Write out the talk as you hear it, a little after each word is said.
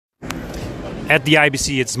at the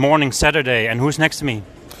IBC. It's morning Saturday, and who's next to me?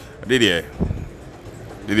 Didier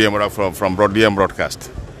Morak from DM Broadcast.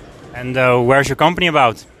 And where's your company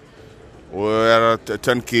about? We're a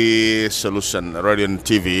turnkey solution, radio and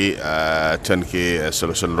TV turnkey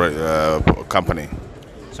solution company.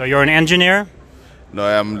 So you're an engineer? No,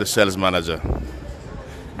 I am the sales manager.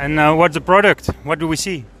 And what's the product? What do we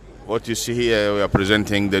see? What you see here, we are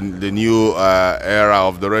presenting the new era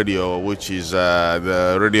of the radio, which is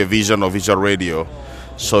the radio vision or visual radio.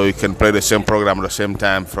 So you can play the same program at the same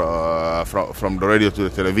time from the radio to the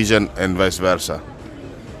television and vice versa.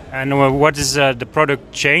 And what is the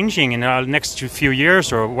product changing in the next few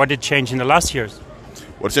years, or what did change in the last years?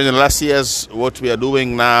 What changed in the last years, what we are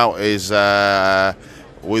doing now is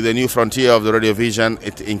with the new frontier of the radio vision,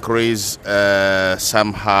 it increases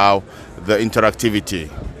somehow the interactivity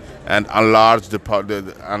and enlarge the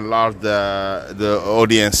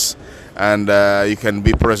audience, and you can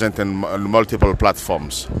be present in multiple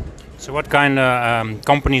platforms. So what kind of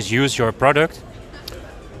companies use your product?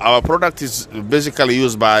 Our product is basically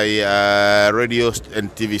used by radio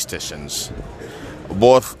and TV stations,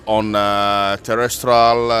 both on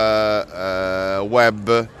terrestrial,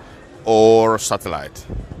 web, or satellite.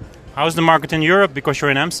 How's the market in Europe? Because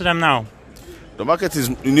you're in Amsterdam now. The market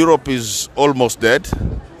in Europe is almost dead.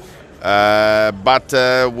 But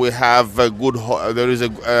we have a good. There is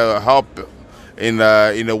a hope in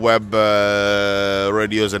the web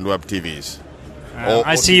radios and web TVs.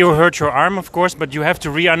 I see you hurt your arm, of course, but you have to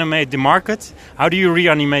reanimate the market. How do you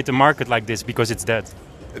reanimate the market like this because it's dead?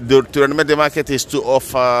 To reanimate the market is to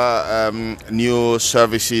offer new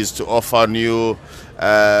services, to offer new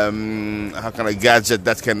gadget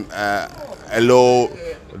that can allow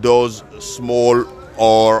those small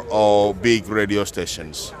or big radio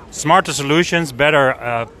stations. Smarter solutions,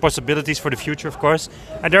 better possibilities for the future, of course.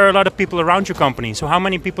 And there are a lot of people around your company. So how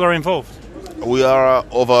many people are involved? We are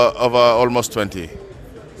over almost 20.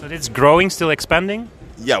 So it's growing, still expanding?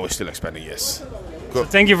 Yeah, we're still expanding, yes. So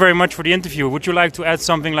thank you very much for the interview. Would you like to add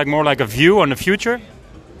something more like a view on the future?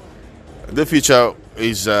 The future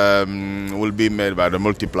is will be made by the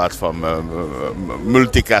multi-platform,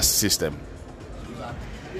 multicast system.